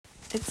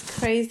It's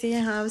crazy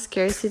how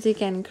scarcity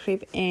can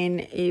creep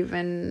in,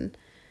 even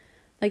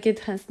like it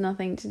has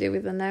nothing to do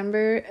with the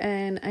number.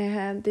 And I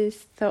had this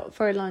thought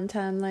for a long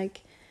time,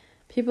 like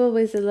people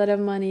with a lot of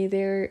money,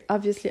 they're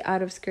obviously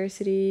out of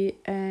scarcity,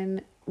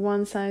 and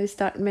once I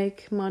start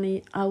make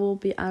money, I will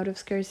be out of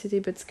scarcity.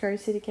 But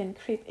scarcity can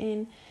creep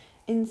in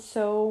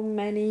so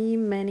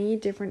many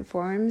different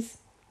forms,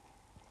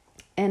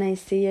 and I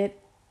see it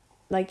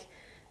like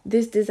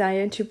this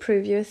desire to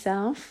prove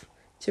yourself,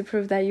 to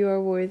prove that you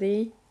are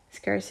worthy,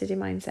 scarcity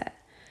mindset.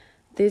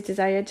 This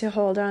desire to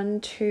hold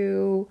on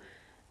to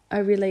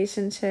a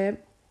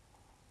relationship,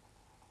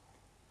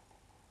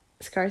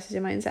 scarcity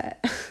mindset.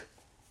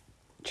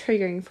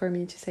 Triggering for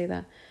me to say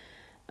that.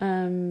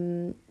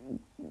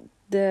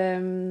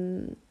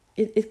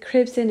 It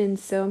creeps in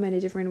so many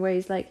different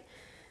ways, like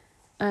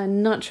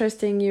not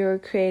trusting your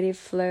creative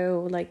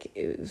flow, like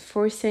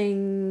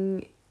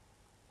forcing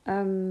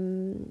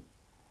to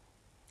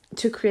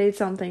create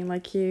something,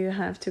 like you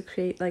have to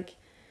create, like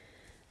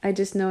I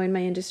just know in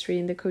my industry,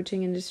 in the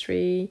coaching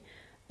industry,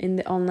 in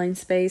the online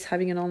space,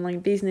 having an online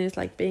business,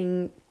 like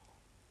being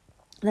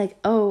like,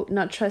 oh,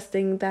 not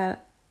trusting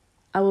that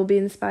I will be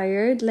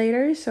inspired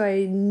later, so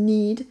I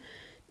need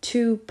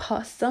to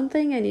post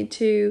something. I need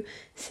to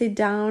sit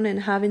down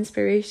and have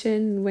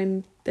inspiration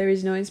when there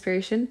is no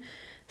inspiration.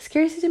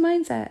 Scarcity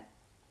mindset.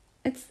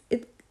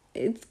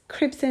 It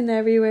creeps in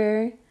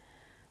everywhere.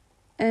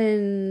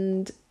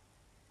 And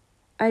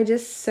I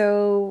just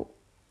saw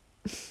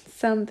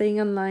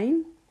something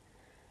online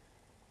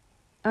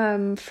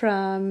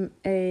from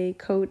a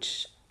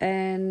coach,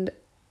 and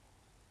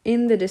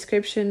in the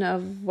description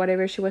of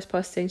whatever she was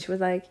posting, she was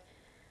like,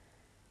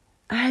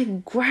 I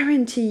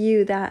guarantee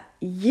you that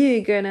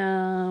you're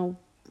gonna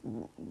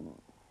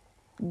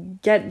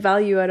get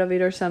value out of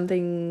it, or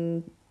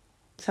something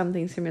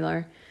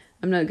similar.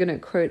 I'm not gonna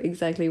quote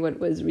exactly what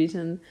was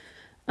written,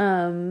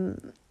 but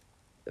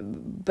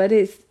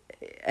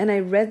and I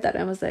read that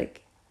and I was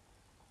like,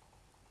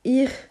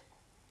 eugh,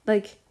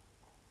 like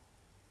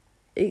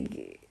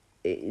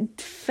it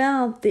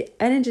felt, the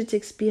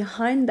energetics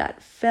behind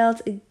that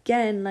felt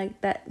again like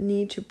that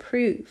need to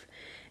prove.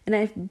 And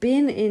I've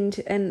been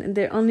into, and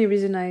the only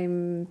reason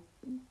I'm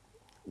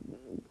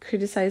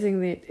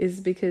criticizing it is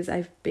because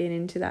I've been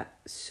into that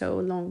so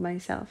long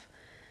myself.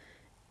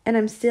 And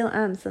I'm still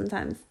am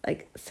sometimes.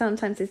 Like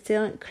sometimes it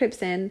still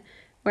creeps in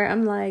where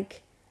I'm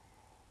like,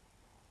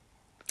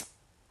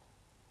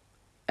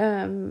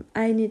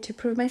 I need to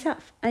prove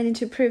myself. I need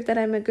to prove that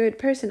I'm a good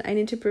person. I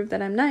need to prove that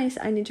I'm nice.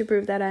 I need to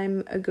prove that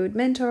I'm a good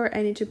mentor.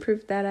 I need to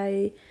prove that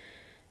I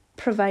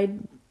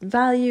provide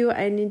value.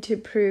 I need to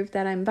prove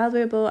that I'm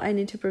valuable. I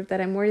need to prove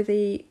that I'm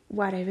worthy.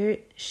 Whatever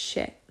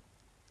shit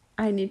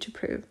I need to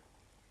prove.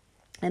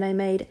 And I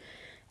made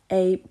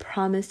a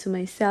promise to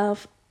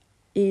myself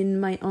in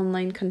my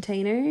online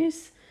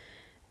containers.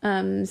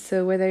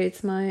 So whether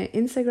it's my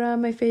Instagram,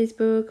 my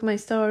Facebook, my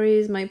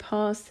stories, my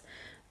posts,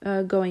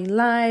 going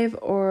live,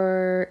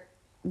 or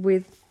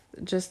with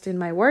just in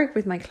my work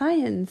with my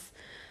clients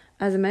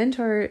as a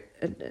mentor,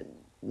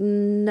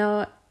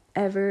 not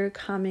ever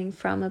coming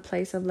from a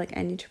place of like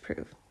I need to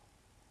prove,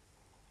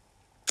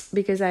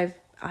 because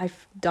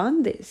I've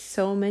done this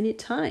so many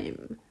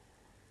times,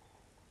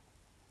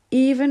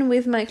 even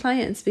with my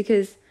clients,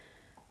 because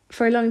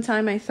for a long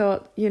time I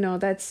thought,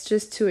 that's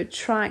just to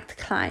attract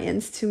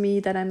clients to me,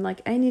 that I'm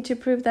like, I need to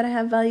prove that I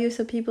have value,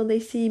 so people, they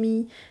see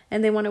me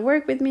and they want to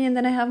work with me, and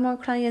then I have more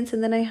clients,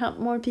 and then I help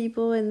more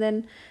people, and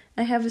then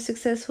I have a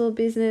successful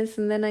business,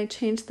 and then I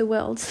change the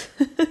world.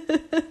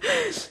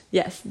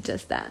 Yes,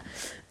 just that.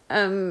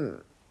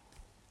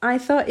 I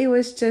thought it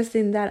was just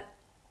in that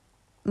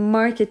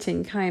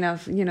marketing kind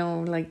of,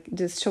 like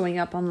just showing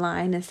up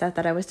online and stuff,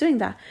 that I was doing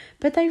that.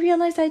 But I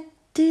realized I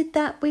did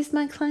that with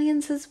my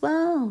clients as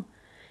well.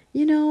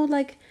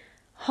 Like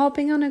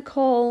hopping on a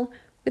call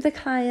with the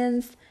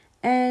clients,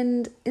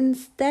 and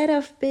instead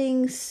of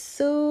being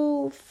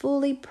so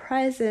fully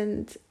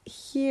present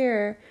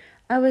here,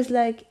 I was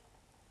like,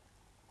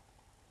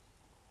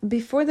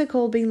 before the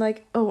call, being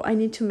like, oh, I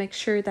need to make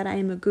sure that I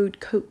am a good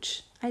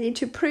coach. I need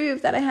to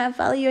prove that I have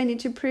value. I need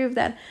to prove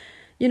that,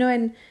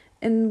 and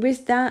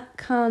with that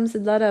comes a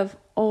lot of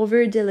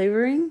over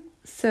delivering.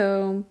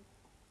 So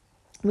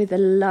with a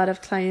lot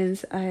of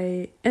clients,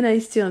 I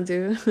still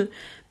do,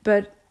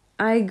 but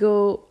I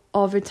go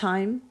over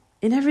time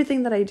in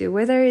everything that I do,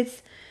 whether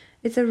it's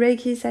a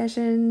Reiki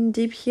session,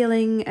 deep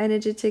healing,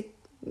 energetic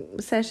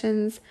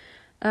sessions,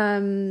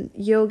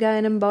 yoga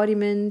and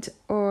embodiment,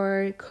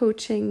 or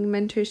coaching,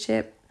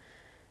 mentorship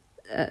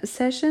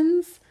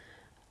sessions.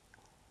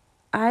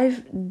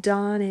 I've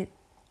done it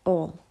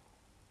all.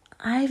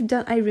 I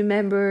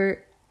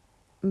remember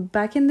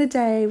back in the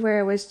day where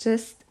I was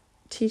just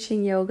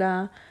teaching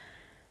yoga,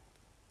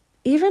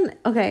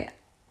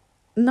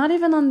 not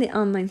even on the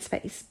online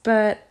space,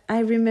 but I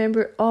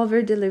remember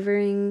over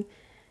delivering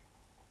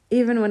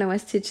even when I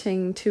was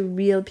teaching to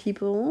real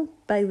people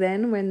back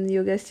then, when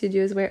yoga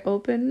studios were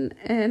open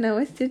and I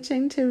was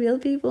teaching to real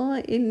people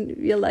in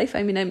real life.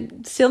 I mean,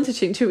 I'm still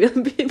teaching to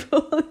real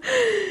people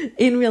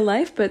in real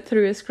life, but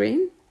through a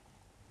screen.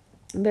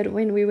 But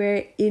when we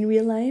were in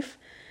real life,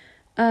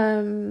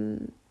 I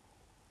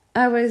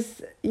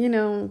was,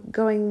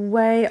 going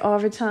way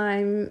over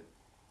time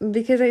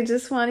because I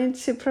just wanted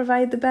to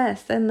provide the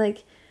best. And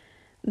like,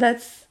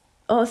 that's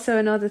also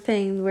another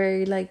thing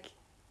where like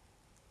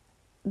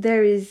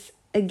there is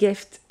a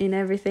gift in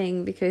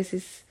everything, because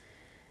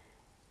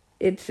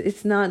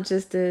it's not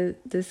just the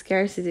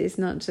scarcity. It's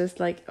not just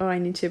like, oh, I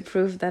need to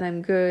prove that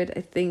I'm good.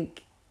 I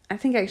think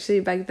actually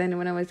back then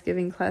when I was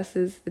giving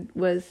classes, it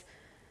was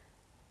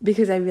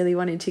because I really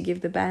wanted to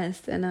give the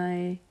best, and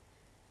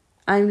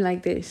I'm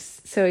like this.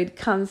 So it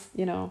comes,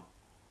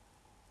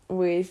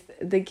 with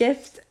the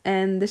gift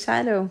and the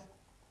shadow,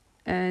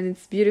 and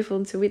it's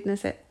beautiful to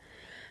witness it.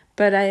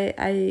 But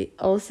I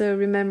also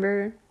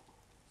remember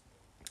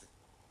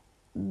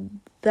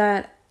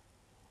that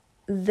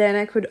then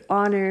I could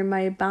honor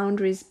my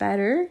boundaries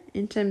better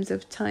in terms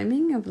of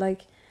timing, of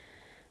like,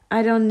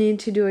 I don't need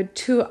to do a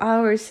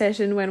 2-hour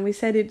session when we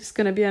said it's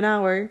going to be an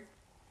hour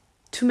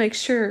to make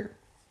sure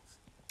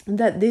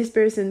that this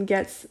person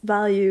gets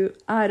value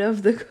out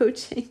of the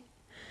coaching.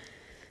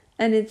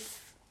 And it's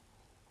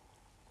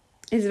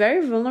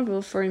very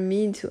vulnerable for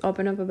me to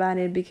open up about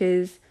it,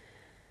 because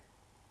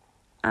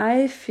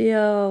I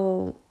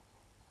felt,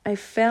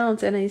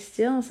 and I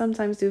still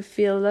sometimes do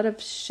feel, a lot of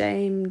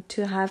shame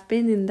to have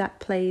been in that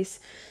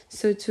place.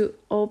 So to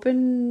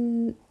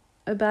open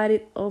about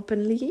it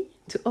openly,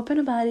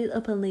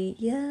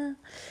 yeah.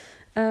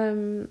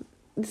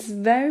 It's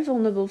very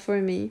vulnerable for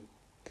me.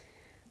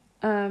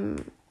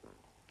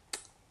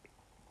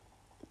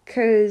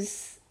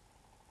 Because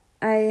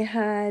I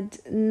had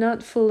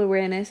not full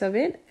awareness of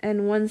it.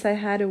 And once I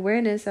had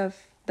awareness of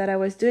that I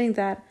was doing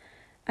that,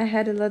 I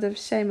had a lot of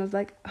shame of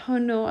like, oh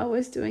no, I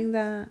was doing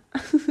that.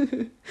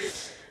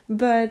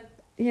 But,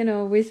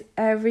 with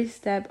every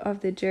step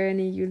of the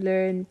journey, you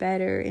learn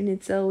better, and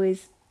it's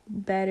always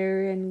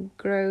better, and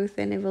growth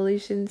and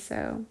evolution.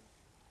 So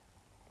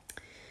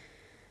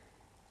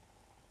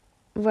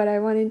what I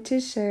wanted to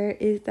share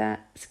is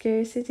that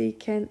scarcity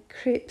can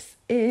creeps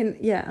in.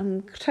 Yeah,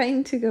 I'm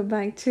trying to go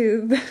back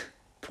to the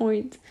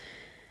point.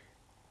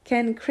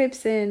 Can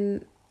creeps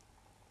in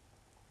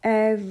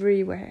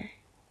everywhere.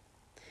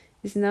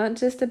 It's not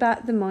just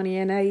about the money,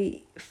 and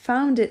I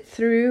found it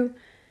through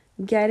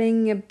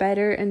getting a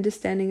better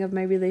understanding of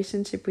my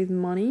relationship with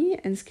money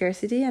and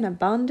scarcity and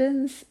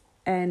abundance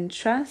and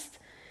trust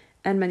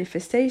and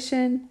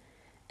manifestation,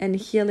 and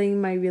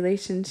healing my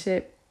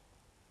relationship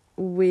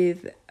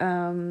with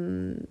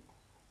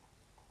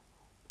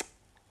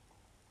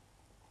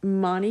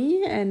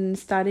money, and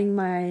starting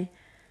my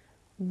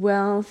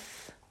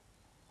wealth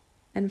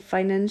and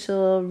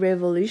financial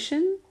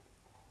revolution.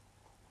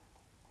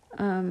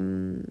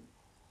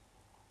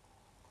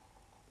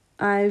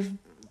 I've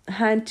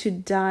had to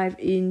dive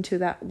into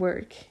that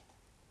work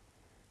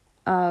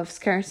of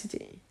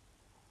scarcity,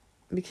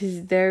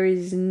 because there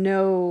is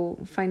no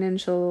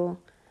financial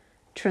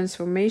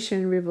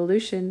transformation,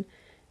 revolution,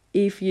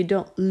 if you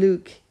don't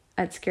look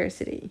at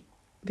scarcity,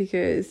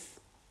 because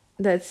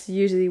that's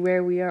usually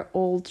where we are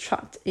all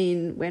trapped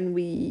in when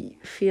we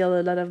feel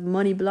a lot of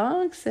money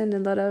blocks and a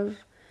lot of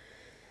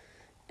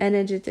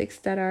energetics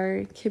that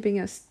are keeping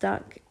us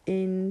stuck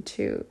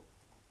into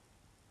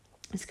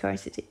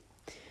scarcity.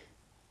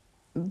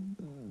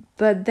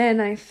 But then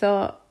I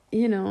thought,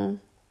 I'm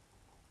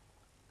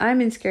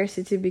in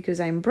scarcity because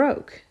I'm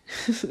broke.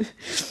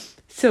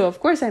 So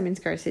of course I'm in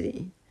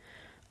scarcity.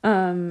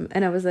 And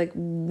I was like,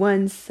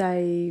 once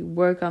I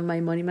work on my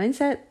money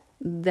mindset,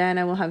 then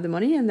I will have the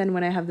money. And then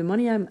when I have the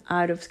money, I'm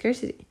out of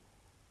scarcity.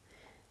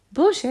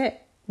 Bullshit.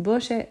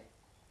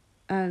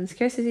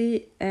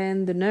 Scarcity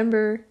and the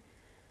number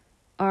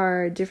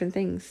are different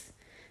things.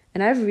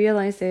 And I've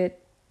realized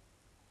it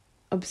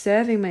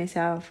observing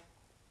myself,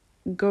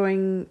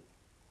 going,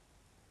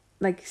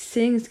 like,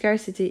 seeing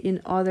scarcity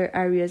in other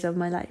areas of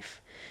my life.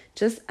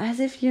 Just as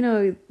if,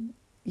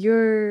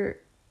 you're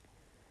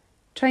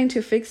trying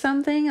to fix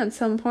something at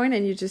some point,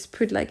 and you just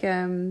put like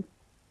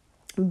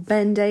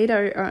band-aid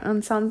or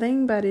on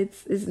something, but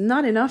it's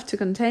not enough to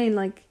contain,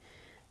 like,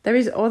 there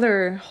is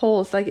other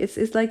holes. Like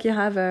it's like you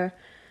have a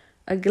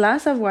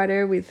glass of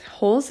water with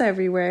holes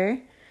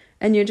everywhere,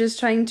 and you're just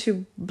trying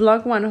to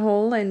block one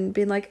hole and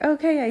be like,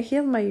 okay, I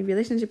healed my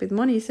relationship with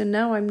money, so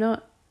now I'm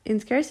not in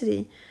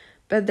scarcity.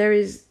 But there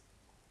is,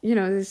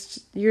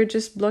 you're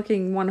just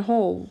blocking one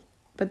hole,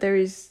 but there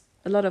is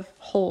a lot of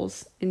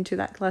holes into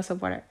that glass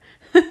of water.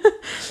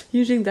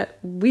 Using that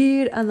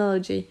weird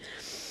analogy.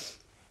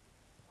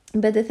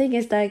 But the thing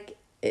is, like,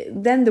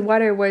 then the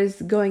water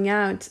was going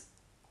out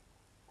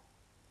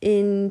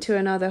into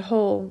another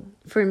hole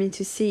for me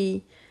to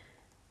see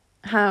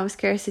how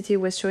scarcity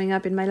was showing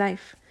up in my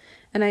life.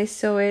 And I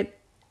saw it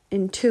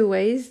in two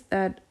ways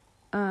that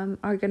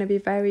are going to be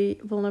very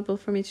vulnerable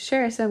for me to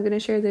share. So I'm going to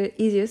share the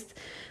easiest.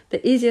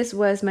 The easiest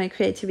was my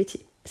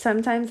creativity.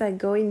 Sometimes I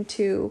go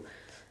into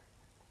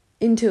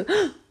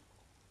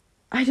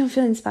I don't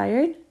feel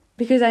inspired,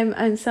 because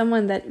I'm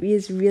someone that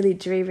is really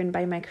driven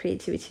by my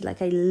creativity.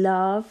 Like,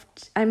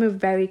 I'm a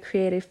very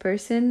creative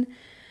person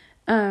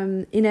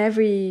in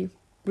every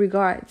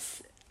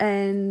regards.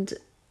 And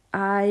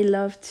I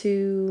love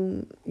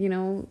to,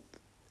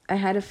 I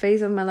had a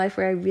phase of my life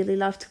where I really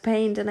love to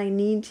paint, and I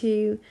need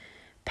to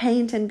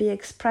paint and be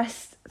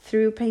expressed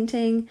through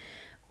painting.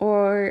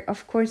 Or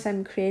of course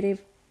I'm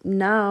creative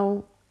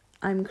now.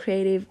 I'm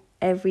creative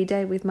every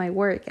day with my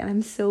work, and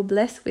I'm so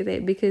blessed with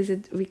it because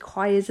it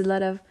requires a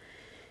lot of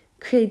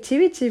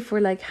creativity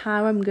for like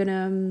how I'm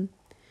gonna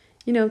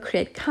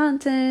create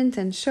content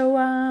and show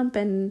up,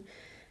 and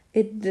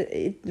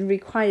it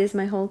requires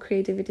my whole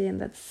creativity, and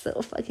that's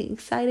so fucking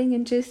exciting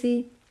and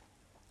juicy.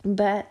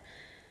 But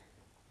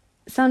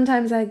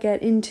sometimes I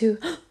get into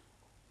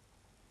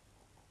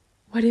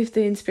what if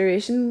the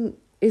inspiration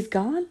is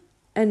gone?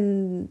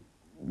 And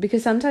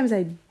because sometimes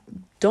I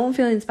don't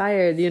feel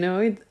inspired,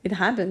 it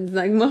happens.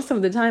 Like most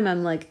of the time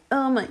I'm like,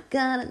 oh my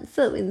God, I'm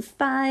so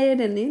inspired,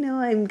 and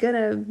I'm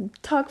gonna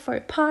talk for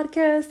a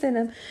podcast, and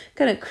I'm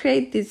gonna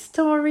create this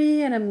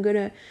story, and I'm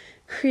gonna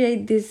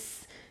create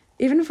this,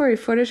 even for a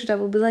photo shoot I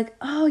will be like,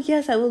 oh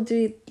yes, I will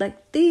do it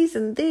like this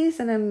and this,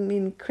 and I'm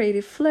in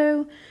creative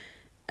flow.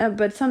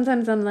 But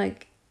sometimes I'm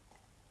like,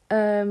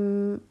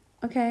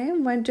 okay,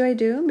 what do I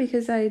do?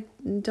 Because I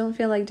don't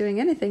feel like doing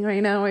anything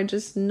right now. I'm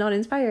just not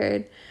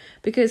inspired.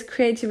 Because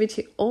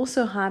creativity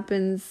also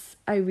happens,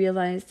 I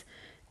realized,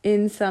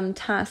 in some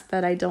tasks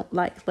that I don't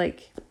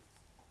like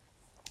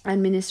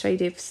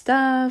administrative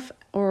stuff,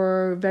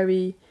 or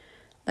very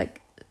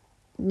like,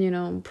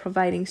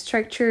 providing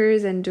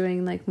structures and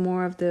doing like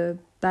more of the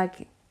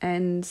back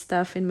end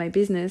stuff in my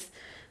business.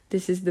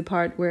 This is the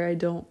part where I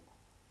don't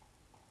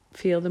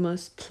feel the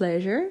most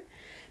pleasure.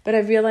 But I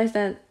realized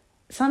that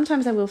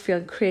sometimes I will feel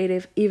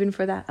creative even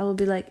for that. I will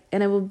be like,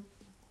 and I will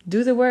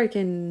do the work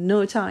in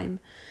no time,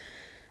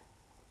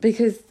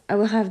 because I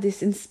will have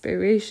this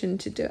inspiration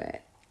to do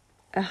it,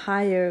 a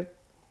higher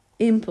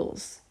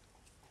impulse.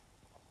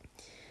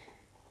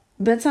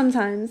 But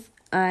sometimes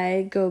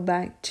I go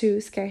back to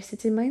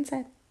scarcity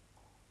mindset,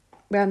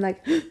 where I'm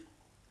like,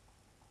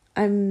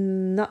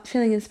 I'm not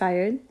feeling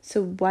inspired,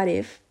 so what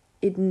if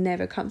it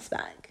never comes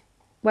back?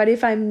 What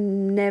if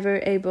I'm never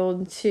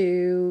able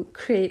to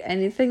create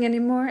anything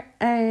anymore,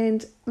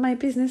 and my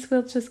business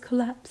will just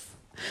collapse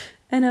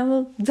and I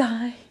will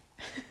die?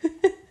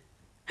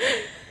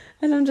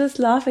 And I'm just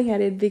laughing at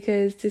it,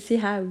 because to see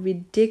how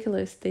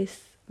ridiculous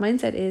this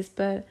mindset is.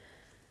 But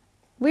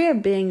we are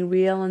being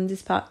real on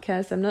this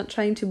podcast. I'm not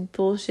trying to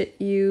bullshit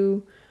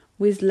you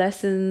with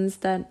lessons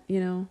that,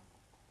 no,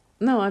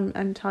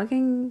 I'm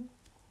talking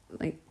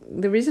like,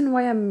 the reason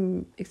why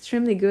I'm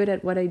extremely good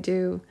at what I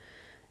do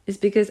is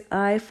because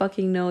I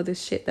fucking know the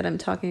shit that I'm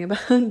talking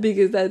about,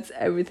 because that's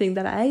everything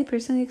that I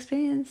personally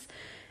experience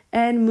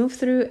and move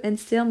through, and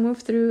still move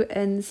through,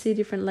 and see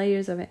different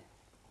layers of it.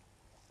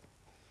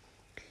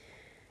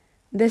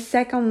 The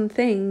second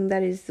thing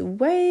that is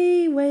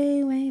way,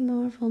 way, way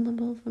more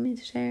vulnerable for me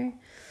to share,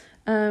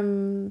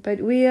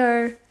 but we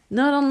are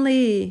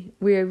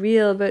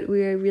real, but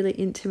we are really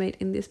intimate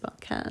in this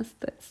podcast.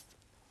 That's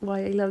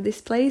why I love this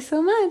place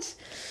so much.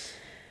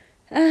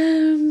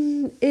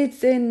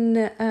 It's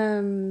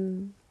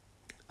in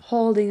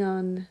holding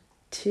on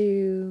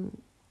to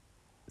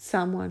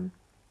someone,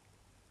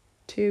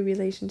 to a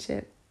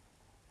relationship.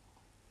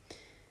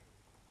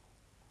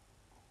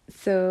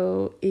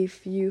 So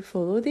if you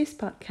follow this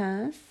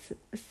podcast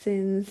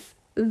since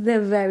the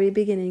very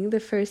beginning, the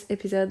first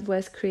episode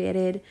was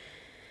created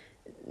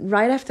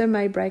right after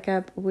my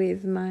breakup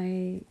with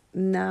my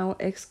now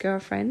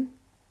ex-girlfriend,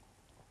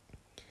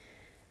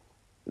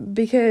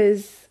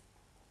 because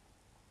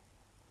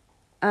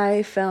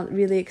I felt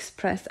really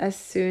expressed as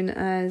soon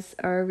as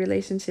our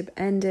relationship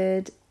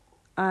ended.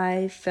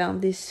 I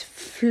felt this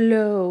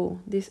flow,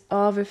 this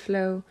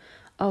overflow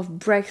of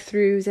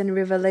breakthroughs and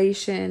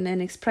revelation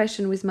and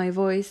expression with my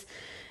voice.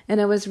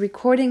 And I was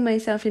recording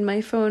myself in my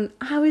phone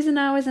hours and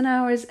hours and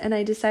hours. And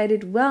I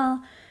decided,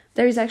 well,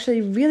 there is actually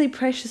really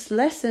precious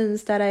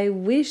lessons that I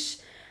wish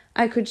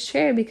I could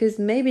share, because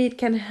maybe it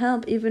can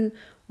help even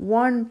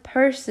one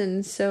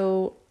person.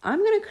 So I'm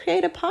going to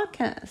create a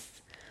podcast.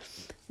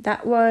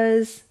 That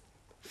was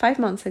 5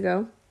 months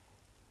ago.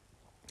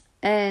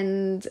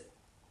 And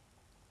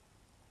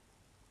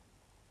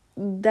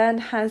that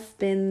has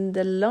been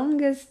the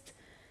longest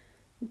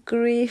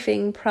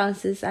grieving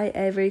process I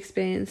ever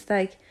experienced.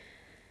 Like,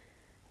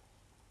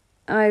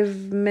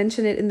 I've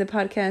mentioned it in the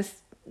podcast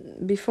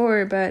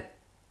before, but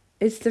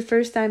it's the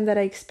first time that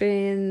I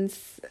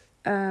experience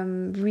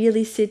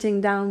really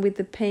sitting down with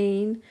the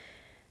pain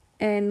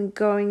and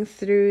going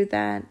through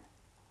that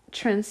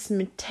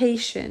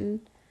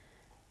transmutation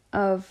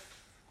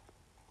of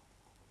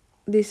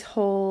this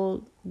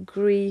whole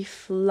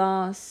grief,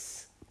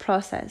 loss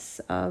process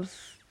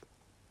of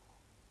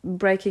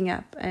breaking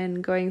up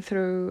and going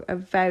through a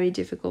very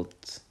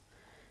difficult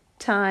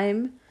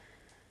time,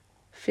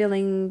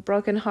 feeling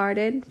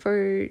brokenhearted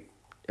for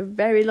a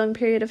very long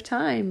period of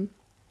time.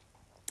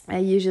 I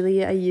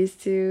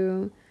used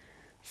to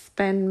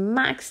spend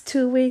max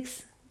 2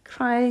 weeks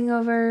crying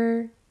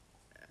over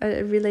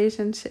a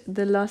relationship,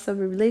 the loss of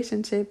a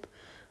relationship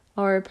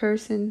or a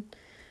person,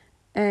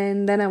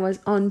 and then I was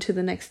on to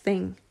the next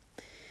thing.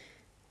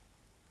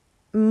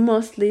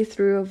 mostly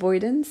through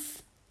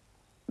avoidance.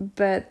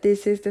 But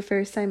this is the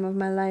first time of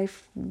my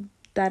life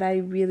that I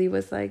really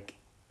was like,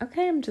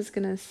 okay, I'm just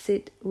gonna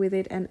sit with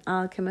it and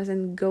alchemize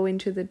and go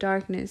into the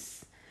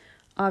darkness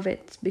of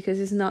it, because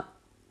it's not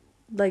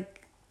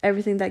like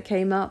everything that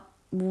came up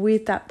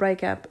with that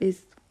breakup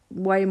is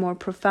way more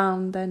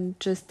profound than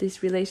just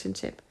this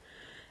relationship.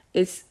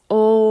 It's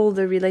all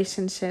the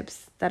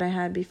relationships that I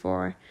had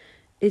before.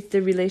 It's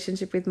the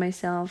relationship with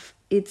myself.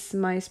 It's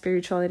my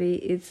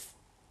spirituality.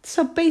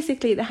 So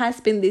basically it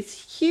has been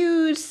this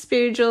huge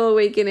spiritual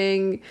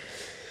awakening.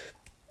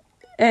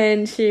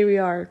 And here we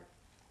are.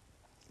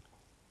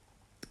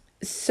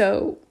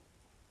 So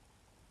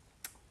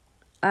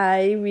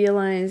I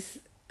realized,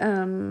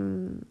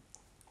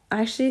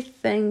 actually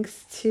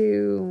thanks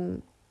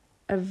to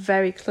a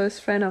very close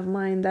friend of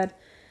mine that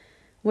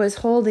was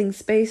holding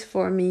space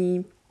for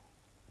me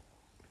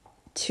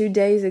 2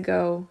 days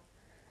ago,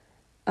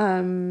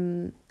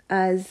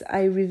 as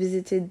I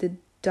revisited the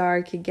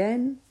dark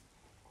again,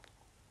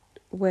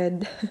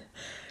 when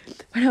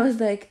I was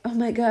like, oh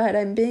my god,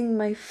 I'm being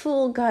my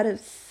full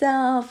goddess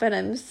self, and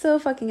I'm so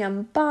fucking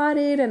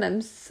embodied, and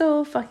I'm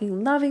so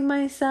fucking loving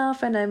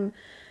myself, and I'm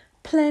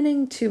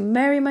planning to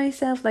marry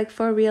myself, like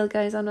for real,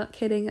 guys, I'm not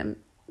kidding.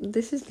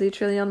 This is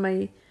literally on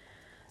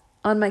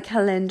my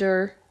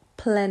calendar,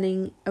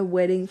 planning a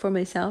wedding for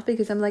myself,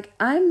 because I'm like,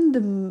 I'm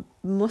the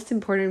most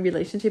important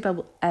relationship I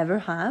will ever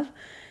have,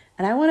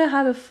 and I want to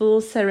have a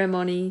full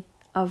ceremony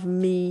of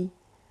me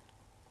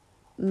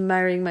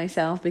marrying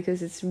myself,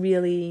 because it's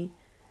really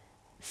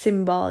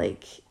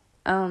symbolic,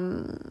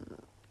 to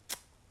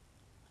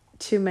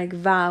make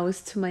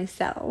vows to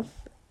myself,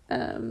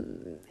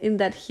 in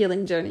that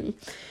healing journey.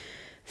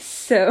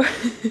 So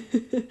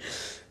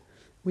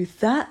with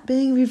that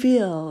being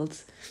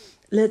revealed,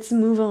 let's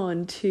move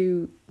on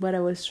to what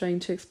I was trying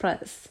to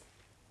express.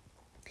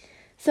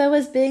 So I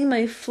was being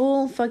my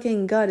full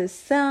fucking goddess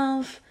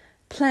self,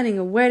 planning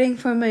a wedding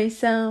for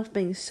myself,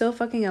 being so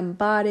fucking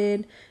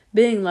embodied,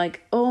 being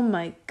like, oh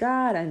my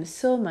god, I'm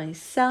so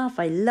myself,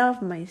 I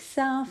love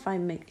myself, I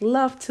make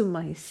love to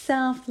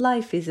myself,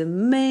 life is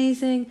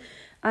amazing,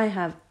 I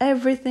have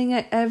everything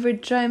I ever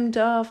dreamed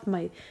of,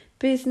 my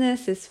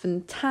business is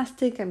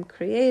fantastic, I'm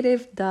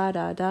creative, da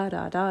da da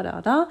da da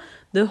da da,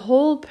 the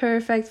whole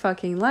perfect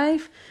fucking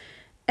life.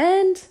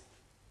 And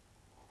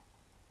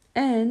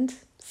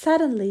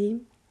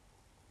suddenly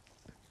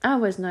I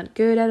was not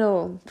good at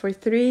all. For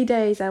 3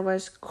 days I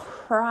was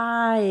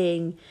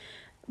crying,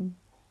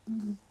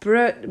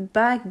 brought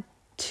back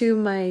to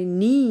my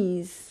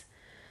knees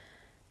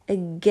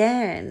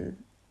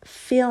again,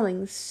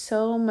 feeling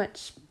so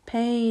much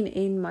pain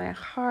in my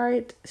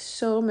heart,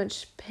 so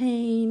much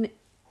pain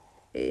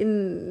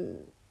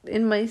in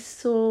my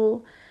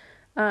soul,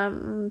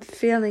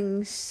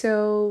 feeling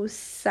so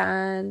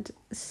sad,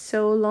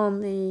 so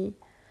lonely,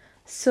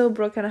 so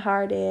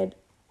brokenhearted.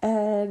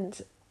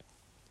 And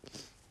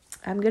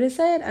I'm gonna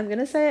say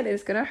it,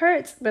 it's gonna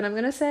hurt, but I'm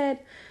gonna say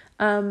it,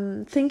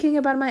 thinking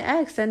about my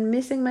ex and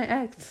missing my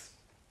ex.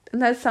 And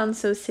that sounds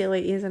so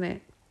silly, isn't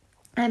it?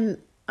 And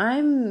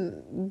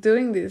I'm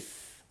doing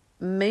this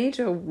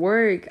major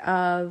work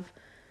of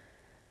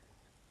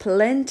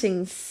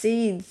planting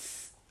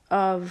seeds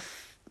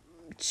of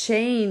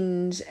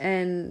change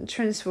and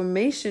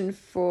transformation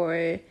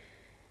for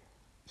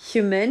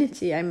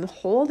humanity. I'm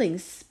holding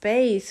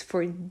space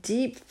for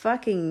deep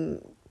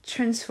fucking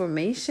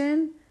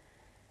transformation.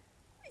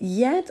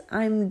 Yet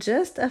I'm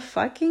just a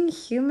fucking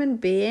human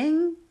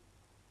being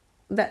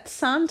that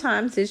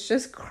sometimes is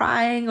just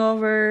crying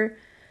over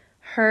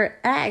her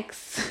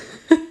ex.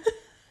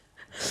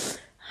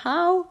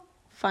 How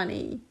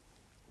funny.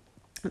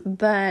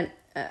 But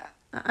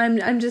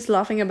I'm just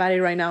laughing about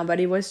it right now,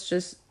 but it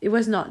was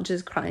not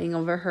just crying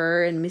over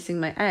her and missing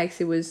my ex.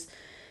 It was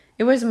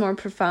more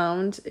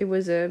profound. It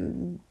was a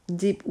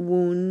deep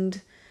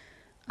wound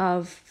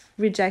of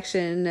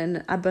rejection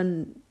and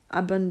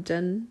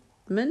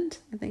abandonment.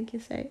 I think you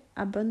say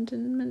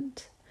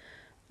abandonment.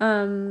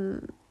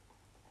 And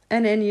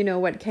then, you know,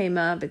 what came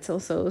up, it's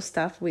also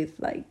stuff with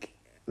like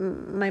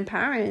my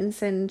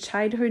parents and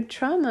childhood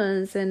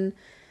traumas, and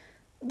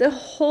the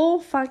whole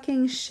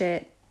fucking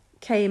shit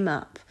came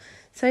up.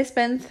 So I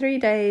spent 3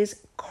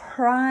 days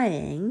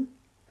crying,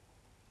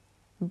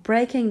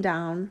 breaking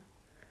down,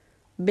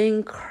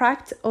 being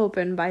cracked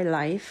open by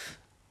life.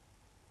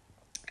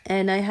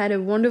 And I had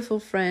a wonderful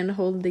friend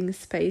holding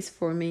space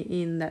for me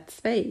in that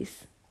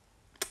space.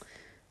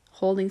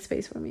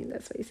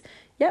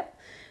 Yep.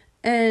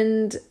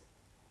 And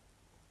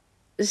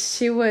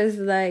she was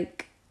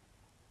like,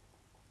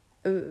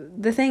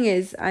 the thing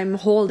is, I'm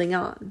holding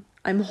on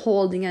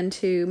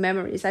to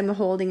memories. I'm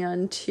holding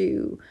on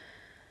to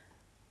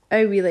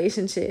a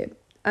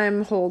relationship.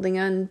 I'm holding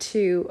on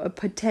to a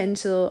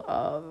potential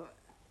of,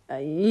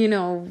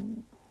 oh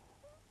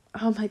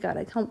my god,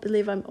 I can't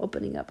believe I'm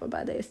opening up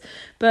about this.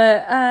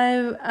 But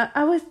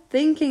I was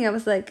thinking, I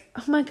was like,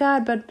 oh my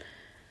god, but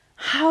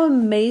how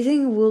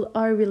amazing will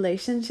our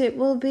relationship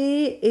will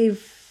be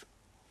if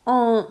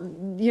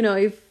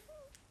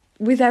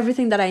with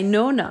everything that I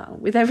know now,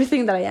 with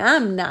everything that I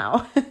am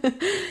now,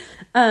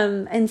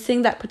 and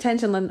seeing that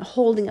potential and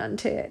holding on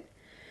to it.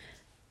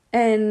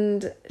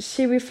 And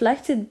she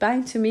reflected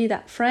back to me,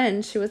 that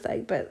friend, she was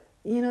like, but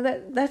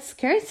that's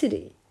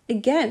scarcity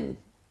again,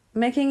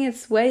 making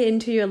its way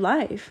into your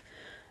life,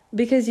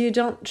 because you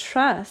don't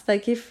trust.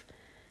 Like,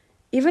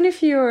 even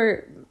if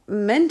you're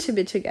meant to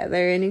be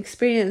together and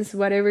experience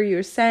whatever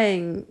you're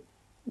saying,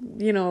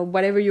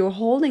 whatever you're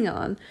holding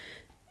on,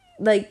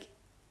 like,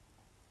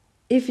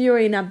 if you're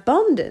in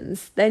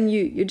abundance, then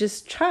you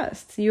just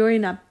trust. You're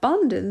in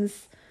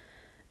abundance.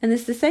 And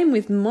it's the same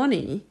with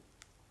money.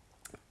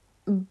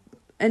 And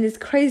it's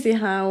crazy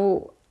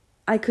how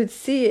I could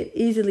see it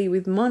easily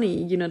with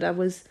money, that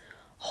was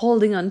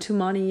holding on to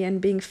money and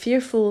being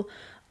fearful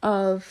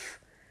of,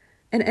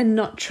 and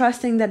not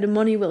trusting that the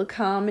money will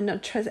come, and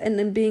not trust, and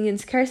then being in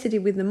scarcity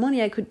with the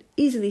money. I could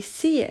easily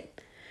see it,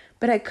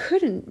 but I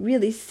couldn't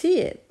really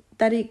see it,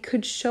 that it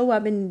could show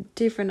up in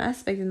different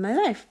aspects in my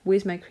life,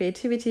 with my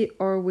creativity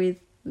or with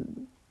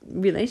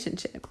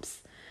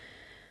relationships.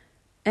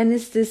 And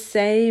it's the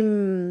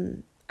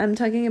same, I'm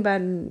talking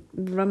about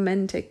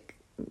romantic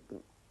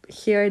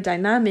here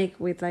dynamic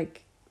with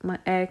like my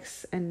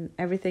ex and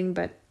everything,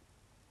 but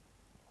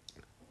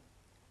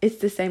it's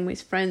the same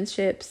with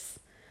friendships,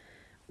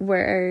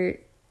 where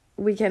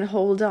we can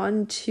hold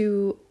on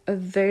to a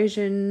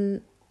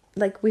version,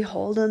 like we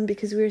hold on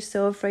because we're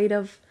so afraid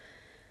of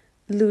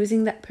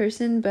losing that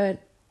person. But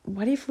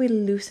what if we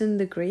loosen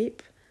the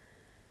grip?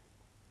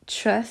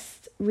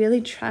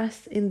 Really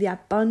trust in the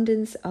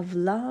abundance of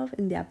love,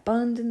 in the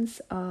abundance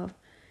of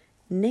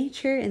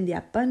nature, in the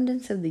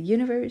abundance of the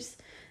universe,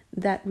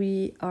 that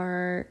we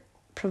are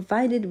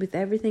provided with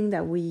everything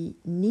that we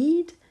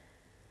need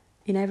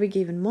in every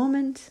given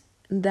moment.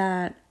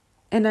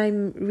 And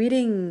I'm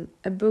reading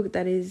a book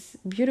that is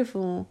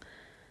beautiful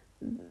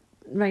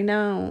right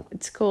now.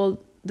 It's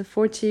called The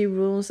 40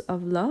 Rules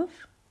of Love.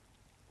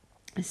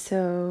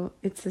 So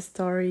it's a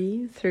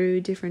story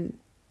through different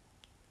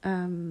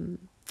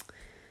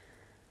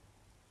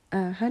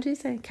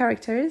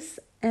characters,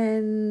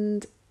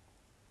 and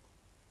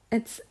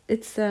it's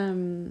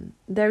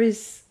there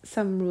is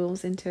some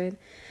rules into it.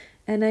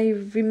 And I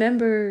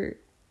remember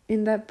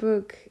in that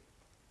book,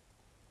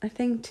 I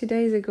think 2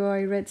 days ago,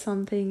 I read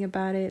something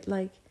about it,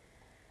 like,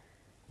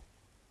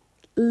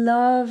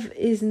 love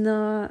is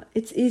not,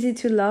 it's easy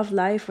to love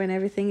life when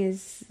everything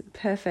is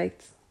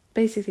perfect.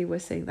 Basically, we're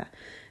saying that.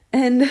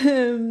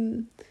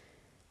 And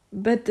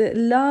but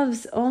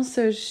love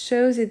also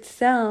shows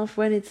itself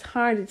when it's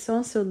hard. It's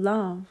also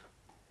love.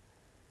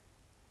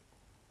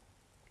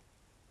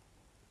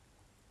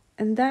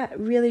 And that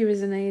really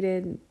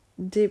resonated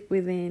deep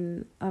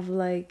within, of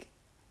like,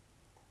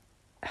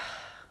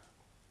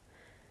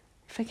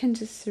 if I can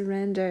just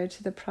surrender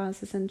to the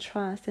process and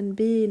trust and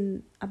be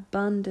in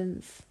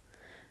abundance.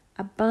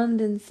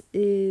 Abundance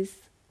is,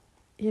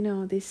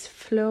 this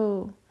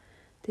flow,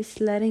 this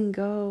letting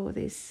go,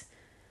 this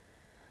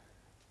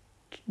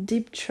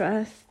deep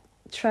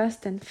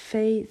trust and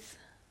faith.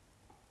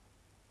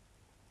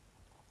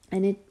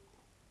 And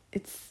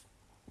it's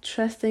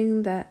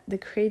trusting that the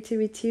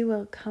creativity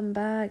will come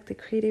back. The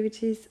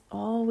creativity is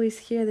always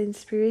here. The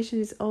inspiration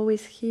is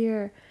always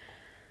here.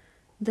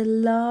 The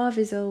love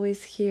is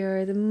always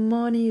here. The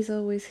money is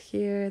always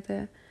here.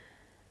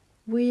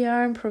 We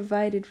are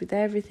provided with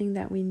everything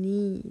that we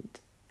need.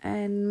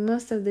 And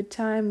most of the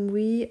time,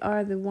 we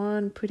are the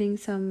one putting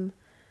some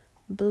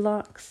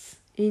blocks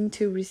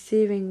into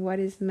receiving what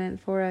is meant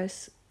for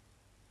us.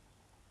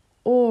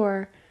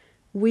 Or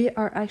we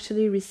are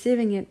actually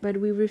receiving it, but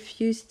we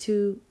refuse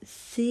to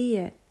see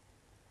it.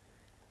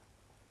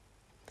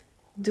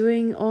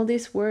 Doing all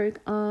this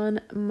work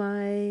on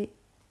my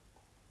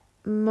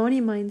money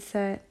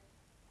mindset,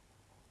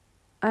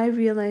 I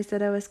realized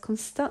that I was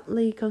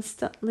constantly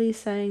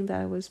saying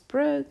that I was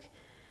broke,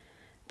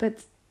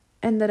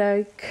 and that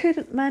I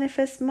couldn't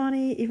manifest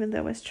money even though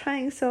I was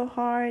trying so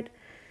hard.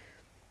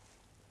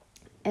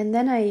 And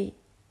then I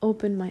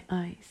opened my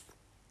eyes,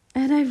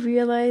 and I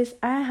realized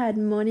I had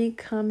money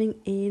coming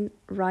in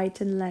right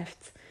and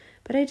left,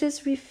 but I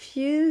just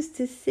refused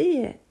to see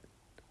it.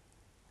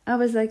 I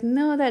was like,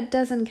 no, that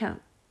doesn't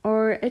count,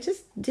 or I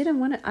just didn't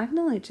want to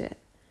acknowledge it.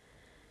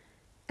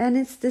 And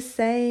it's the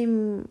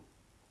same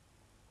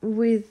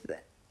with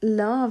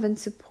love and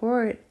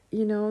support.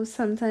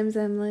 Sometimes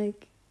I'm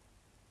like,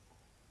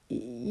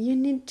 you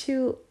need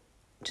to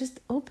just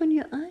open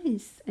your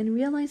eyes and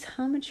realize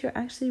how much you're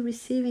actually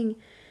receiving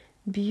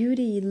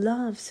beauty,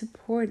 love,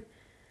 support.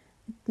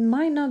 It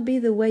might not be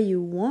the way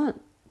you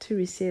want to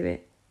receive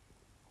it.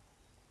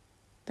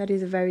 That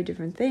is a very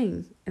different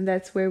thing. And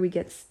that's where we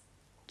get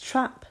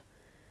trapped,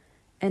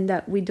 and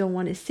that we don't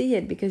want to see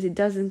it because it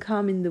doesn't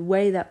come in the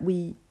way that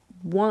we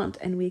want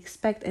and we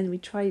expect, and we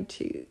try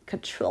to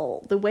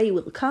control the way it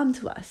will come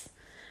to us,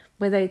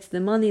 whether it's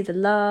the money, the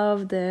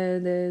love,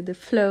 the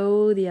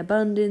flow, the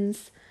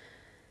abundance.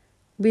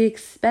 We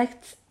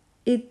expect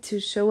it to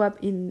show up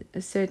in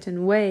a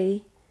certain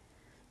way.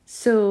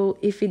 So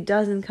if it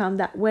doesn't come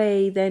that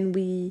way, then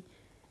we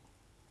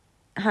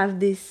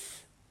have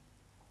this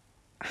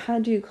how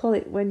do you call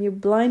it, when you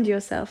blind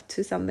yourself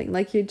to something,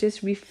 like you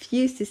just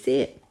refuse to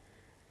see it.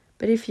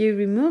 But if you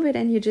remove it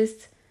and you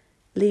just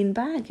lean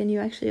back and you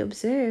actually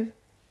observe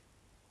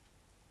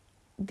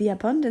the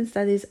abundance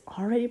that is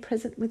already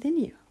present within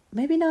you,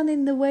 maybe not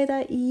in the way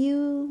that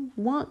you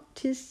want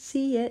to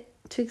see it,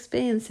 to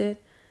experience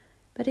it,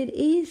 but it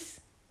is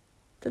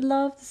the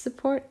love, the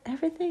support,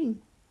 everything.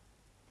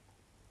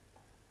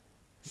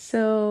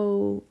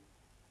 So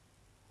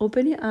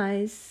open your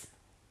eyes,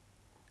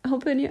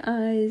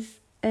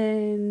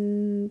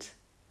 and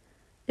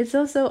it's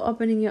also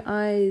opening your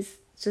eyes,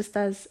 just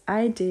as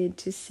I did,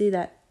 to see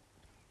that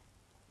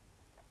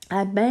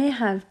I may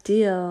have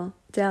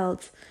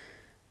dealt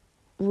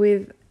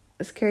with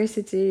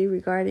scarcity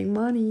regarding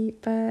money,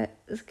 but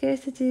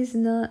scarcity is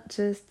not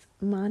just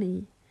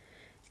money.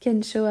 It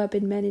can show up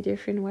in many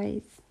different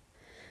ways.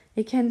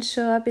 It can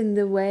show up in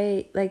the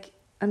way, like,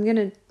 I'm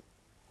gonna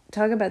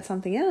talk about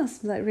something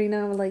else, like right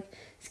now, like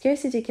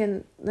scarcity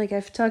can, like,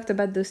 I've talked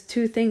about those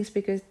two things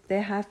because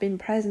they have been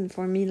present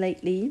for me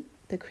lately,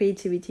 the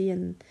creativity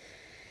and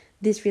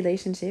this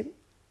relationship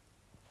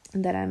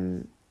that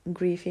I'm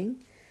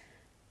grieving.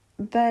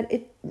 But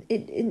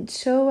it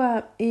show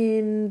up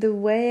in the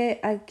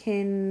way I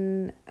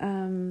can,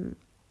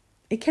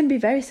 it can be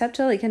very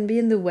subtle. It can be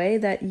in the way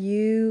that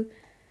you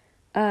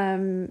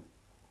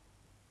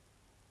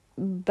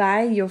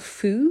buy your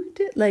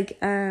food, like,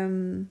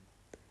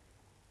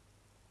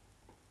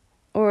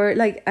 or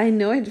like, I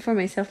know it for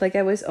myself, like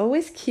I was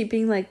always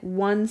keeping like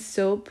one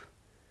soap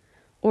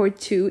or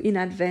two in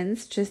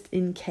advance just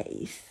in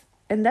case.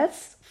 And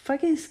that's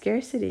fucking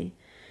scarcity.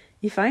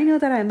 If I know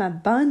that I'm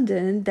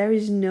abundant, there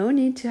is no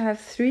need to have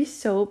 3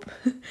 soap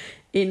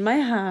in my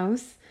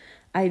house.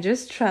 I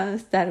just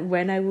trust that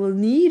when I will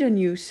need a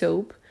new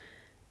soap,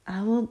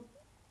 I will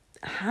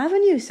have a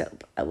new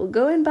soap. I will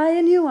go and buy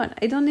a new one.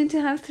 I don't need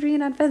to have 3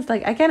 in advance.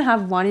 Like, I can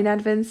have 1 in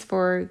advance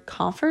for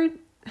comfort,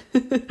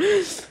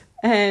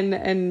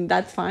 and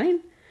that's fine.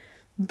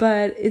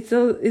 But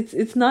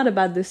it's not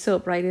about the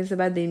soap, right? It's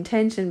about the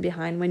intention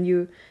behind when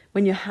you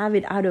have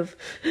it out of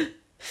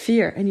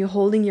fear and you're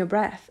holding your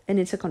breath, and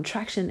it's a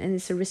contraction and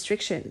it's a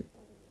restriction.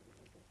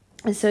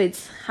 And so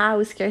it's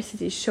how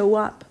scarcity show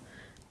up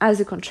as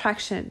a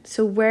contraction.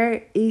 So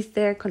where is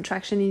there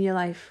contraction in your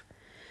life?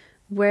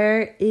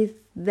 Where is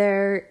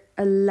there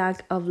a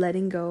lack of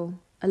letting go,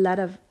 a lot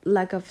of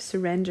lack of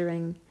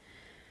surrendering?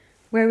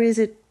 Where is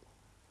it?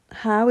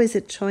 How is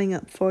it showing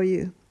up for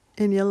you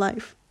in your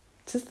life?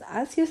 Just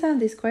ask yourself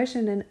this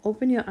question and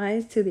open your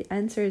eyes to the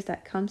answers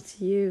that comes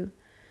to you.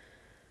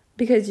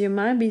 Because you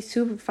might be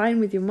super fine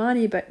with your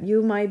money, but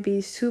you might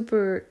be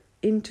super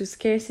into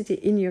scarcity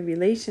in your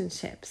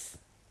relationships.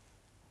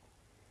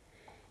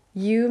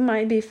 You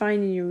might be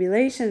fine in your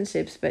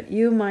relationships, but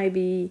you might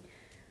be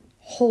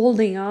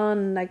holding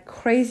on like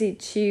crazy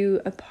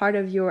to a part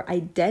of your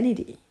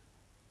identity,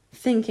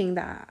 thinking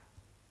that,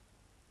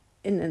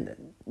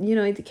 and you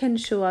know, it can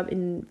show up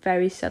in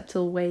very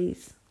subtle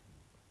ways.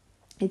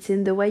 It's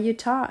in the way you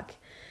talk.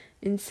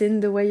 It's in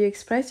the way you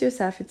express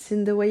yourself. It's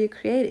in the way you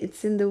create.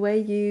 It's in the way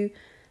you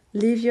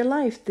live your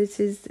life. This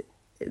is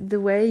the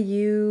way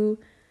you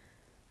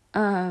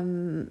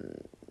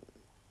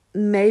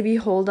maybe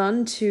hold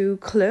on to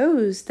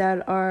clothes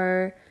that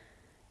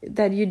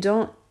you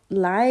don't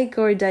like,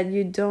 or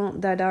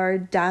that are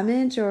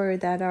damaged, or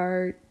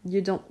that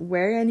you don't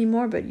wear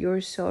anymore, but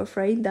you're so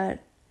afraid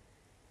that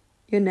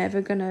you're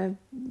never gonna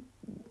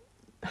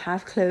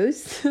have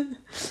clothes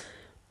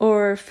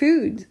or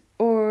food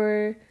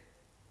or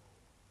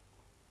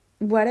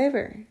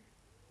whatever.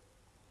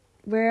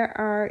 Where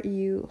are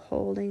you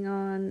holding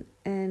on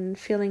and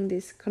feeling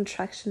this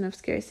contraction of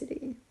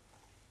scarcity?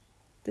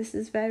 This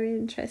is very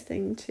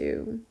interesting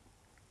to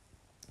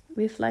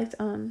reflect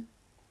on.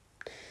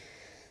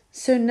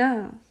 So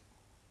now,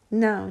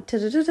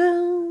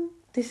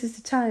 this is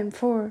the time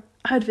for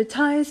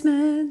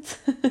advertisements.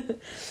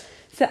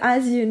 So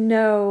as you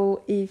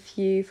know, if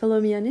you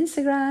follow me on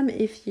Instagram,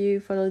 if you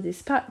follow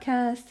this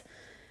podcast,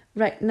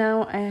 right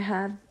now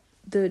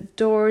the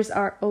doors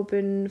are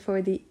open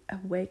for the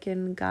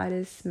Awaken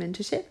Goddess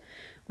mentorship,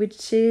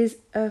 which is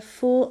a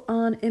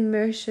full-on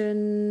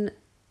immersion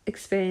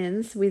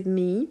experience with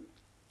me.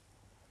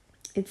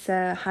 It's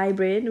a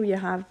hybrid. You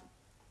have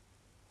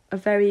a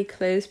very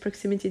close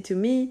proximity to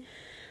me,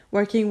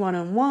 working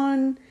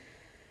one-on-one,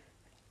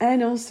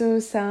 and also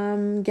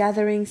some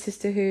gathering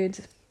sisterhood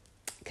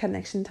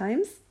connection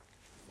times.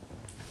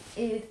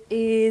 It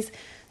is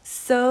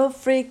so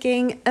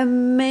freaking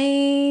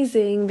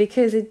amazing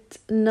because it's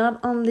not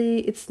a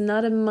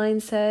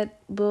mindset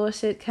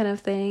bullshit kind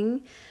of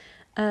thing.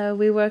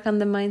 We work on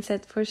the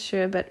mindset for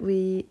sure, but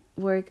we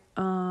work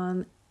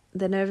on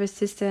the nervous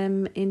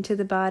system, into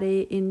the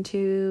body,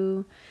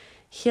 into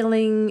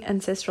healing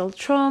ancestral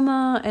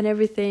trauma and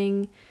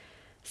everything,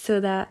 so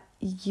that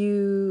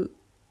you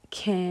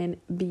can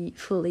be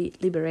fully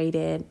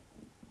liberated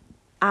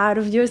out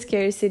of your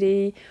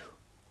scarcity,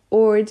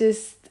 or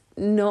just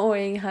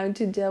knowing how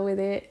to deal with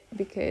it.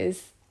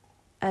 Because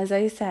as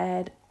I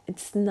said,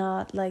 it's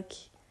not like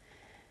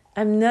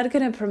I'm not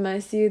gonna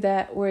promise you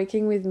that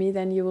working with me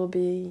then you will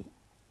be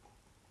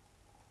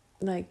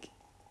like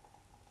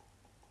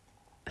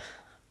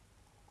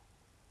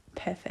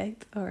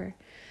perfect, or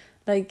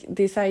like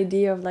this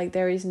idea of like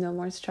there is no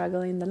more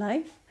struggle in the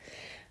life,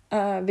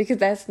 because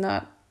that's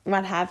not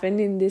what happened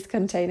in this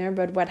container.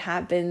 But what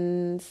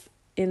happens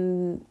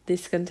in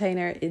this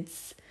container,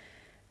 it's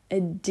a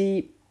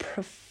deep,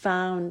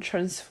 profound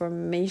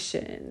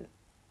transformation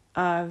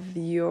of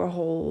your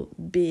whole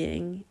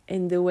being,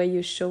 in the way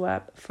you show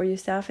up for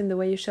yourself, in the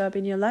way you show up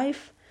in your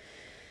life,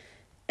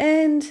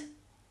 and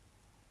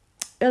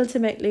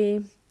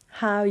ultimately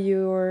how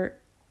your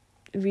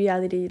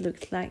reality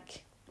looks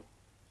like.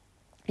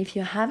 If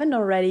you haven't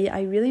already,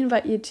 I really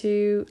invite you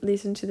to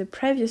listen to the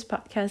previous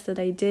podcast that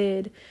I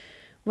did,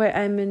 where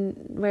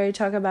I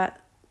talk about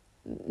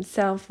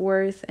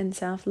self-worth and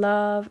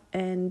self-love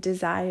and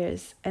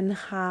desires, and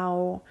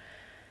how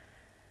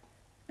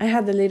I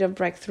had the little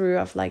breakthrough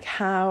of like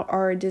how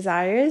our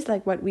desires,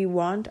 like what we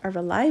want out of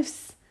our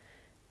lives,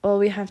 all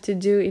we have to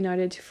do in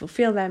order to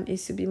fulfill them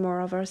is to be more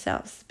of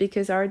ourselves,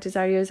 because our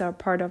desires are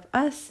part of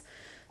us.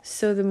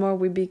 So the more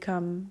we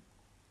become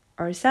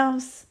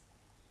ourselves,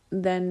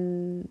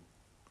 then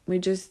we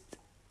just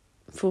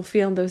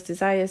fulfill those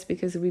desires,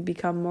 because we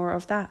become more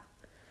of that.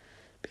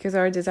 Because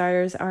our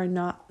desires are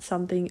not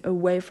something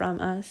away from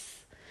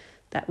us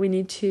that we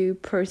need to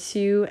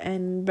pursue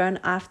and run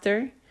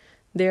after.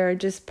 They are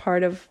just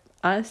part of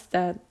us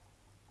that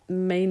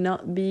may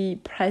not be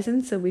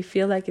present, so we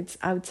feel like it's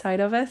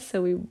outside of us.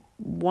 So we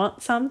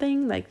want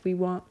something, like we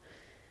want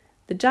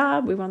the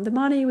job, we want the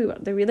money, we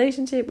want the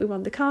relationship, we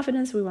want the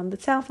confidence, we want the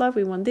self-love,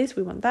 we want this,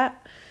 we want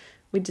that.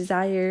 We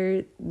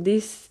desire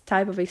this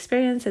type of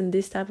experience and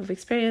this type of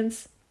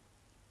experience,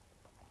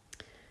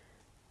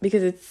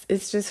 because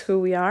it's just who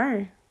we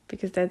are,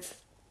 because that's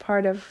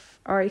part of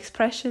our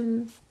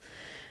expressions.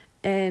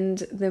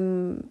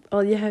 And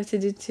all you have to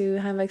do to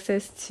have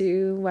access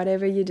to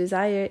whatever you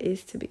desire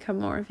is to become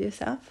more of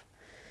yourself,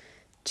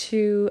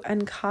 to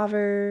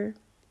uncover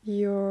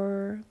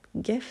your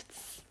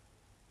gifts,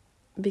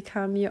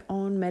 become your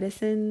own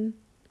medicine,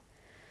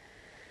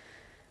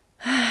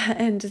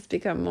 and just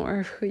become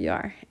more of who you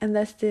are. And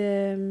that's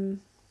the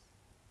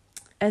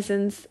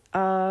essence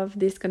of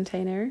this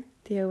container,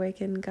 the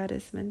Awakened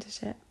Goddess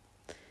Mentorship.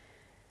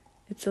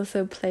 It's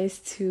also a place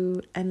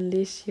to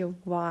unleash your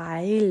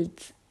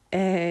wild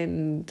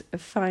and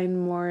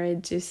find more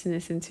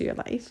juiciness into your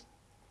life.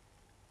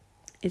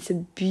 It's a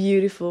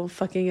beautiful,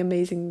 fucking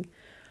amazing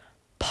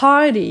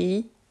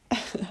party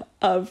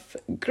of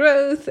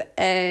growth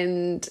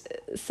and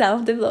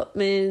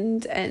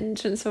self-development and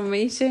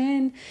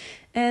transformation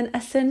and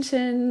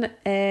ascension,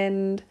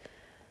 and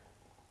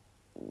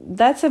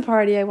that's a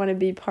party I want to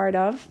be part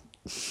of.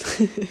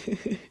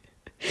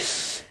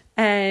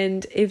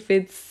 And if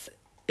it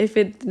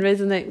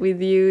resonates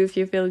with you, if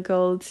you feel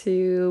called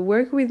to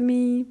work with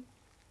me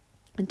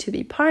and to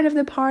be part of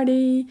the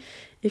party,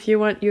 if you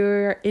want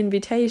your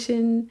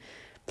invitation,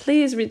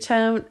 please reach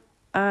out.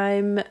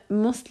 I'm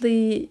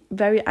mostly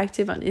very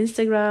active on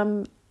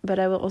Instagram, but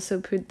I will also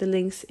put the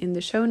links in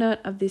the show note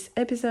of this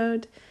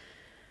episode,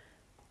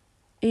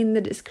 in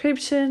the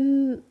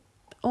description,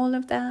 all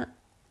of that.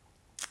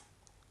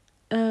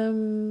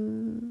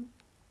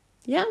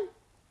 Yeah,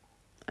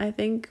 I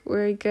think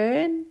we're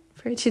good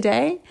for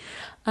today.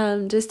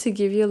 Just to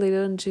give you a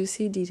little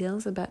juicy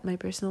details about my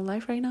personal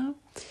life right now.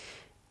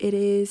 It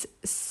is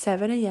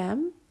 7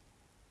 a.m.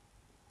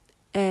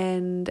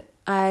 and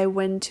I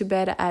went to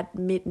bed at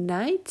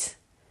midnight,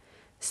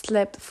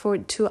 slept for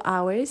 2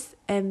 hours,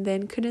 and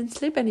then couldn't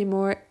sleep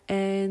anymore.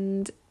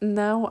 And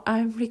now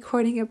I'm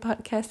recording a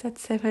podcast at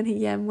 7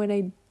 a.m. when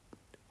I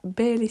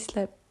barely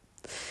slept.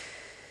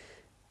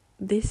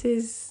 This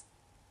is,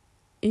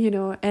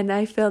 and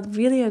I felt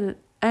really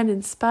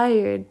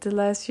uninspired the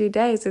last few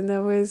days, and I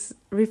was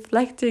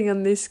reflecting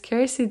on this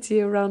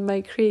scarcity around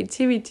my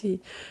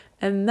creativity.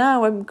 And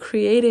now I'm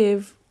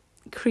creative,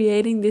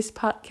 creating this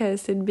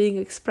podcast and being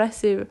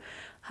expressive,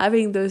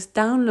 having those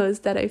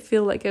downloads that I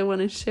feel like I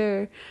want to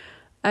share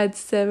at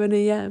 7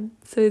 a.m.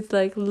 So it's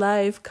like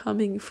life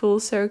coming full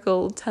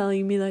circle,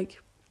 telling me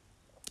like,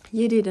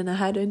 you didn't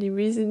have any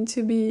reason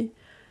to be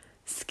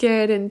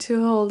scared and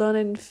to hold on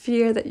and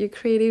fear that your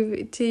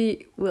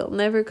creativity will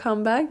never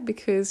come back,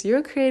 because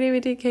your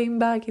creativity came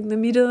back in the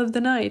middle of the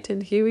night,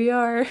 and here we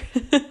are.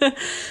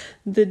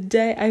 The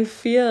day I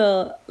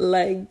feel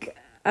like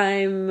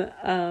I'm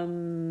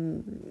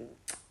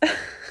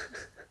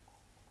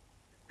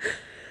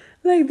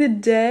like the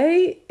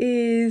day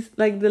is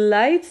like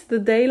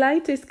the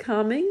daylight is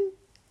coming,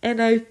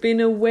 and I've been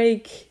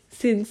awake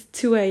since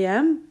 2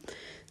 a.m.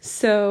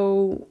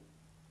 So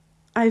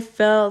I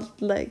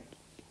felt like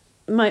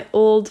my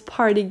old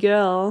party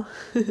girl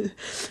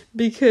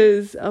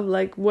because of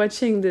like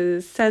watching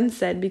the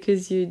sunset,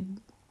 because you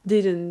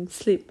didn't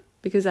sleep,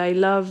 because I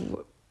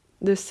love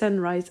the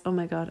sunrise. Oh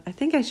my god, I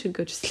think I should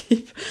go to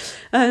sleep.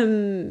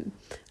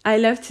 I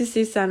love to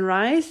see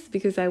sunrise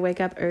because I wake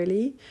up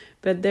early,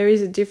 but there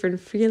is a different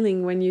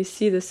feeling when you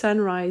see the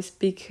sunrise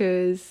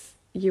because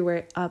you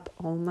were up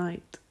all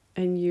night.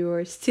 and you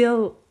are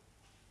still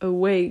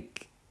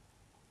awake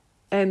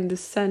and the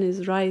sun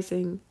is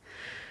rising.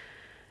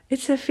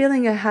 It's a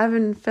feeling I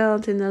haven't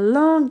felt in a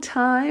long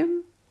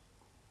time.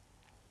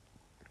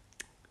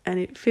 And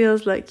it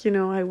feels like,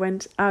 I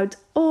went out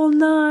all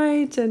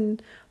night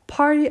and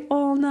party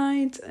all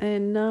night,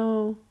 and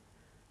now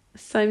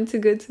it's time to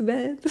go to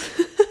bed.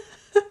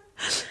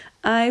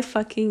 I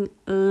fucking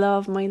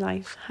love my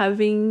life.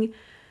 Having,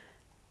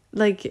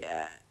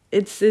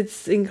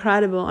 it's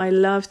incredible. I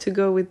love to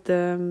go with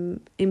the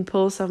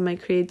impulse of my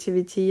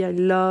creativity. I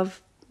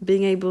love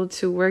being able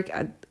to work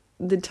at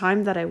the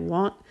time that I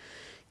want,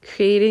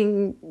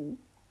 creating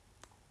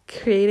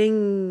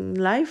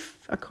life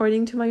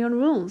according to my own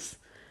rules.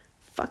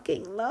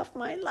 Fucking love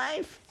my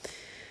life.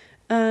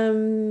 I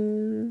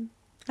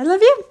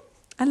love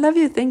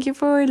you. Thank you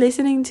for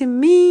listening to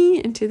me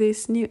and to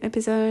this new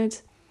episode.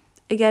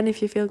 Again,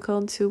 if you feel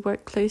called to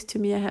work close to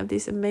me, I have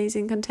this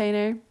amazing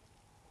container.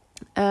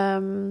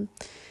 I've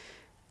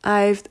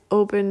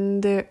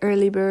opened the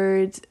early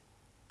bird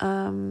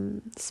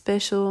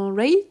special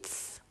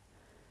rates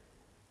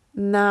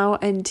now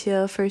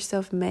until 1st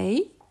of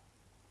May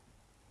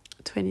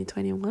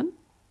 2021.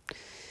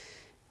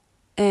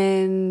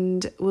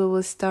 And we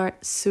will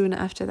start soon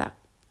after that.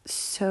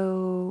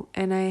 So,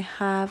 and I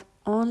have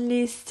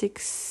only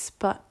 6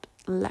 spots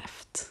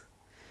left.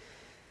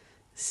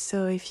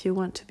 So if you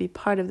want to be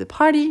part of the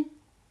party,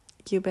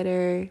 you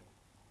better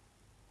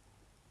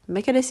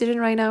make a decision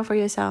right now for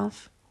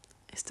yourself.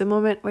 It's the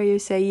moment where you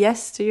say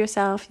yes to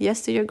yourself,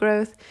 yes to your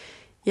growth,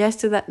 yes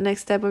to that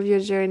next step of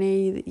your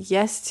journey,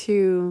 yes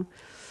to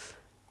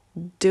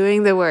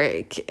doing the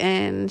work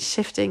and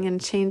shifting and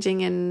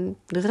changing and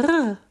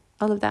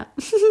all of that.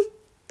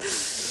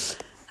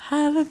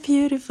 Have a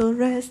beautiful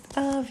rest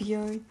of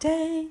your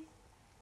day.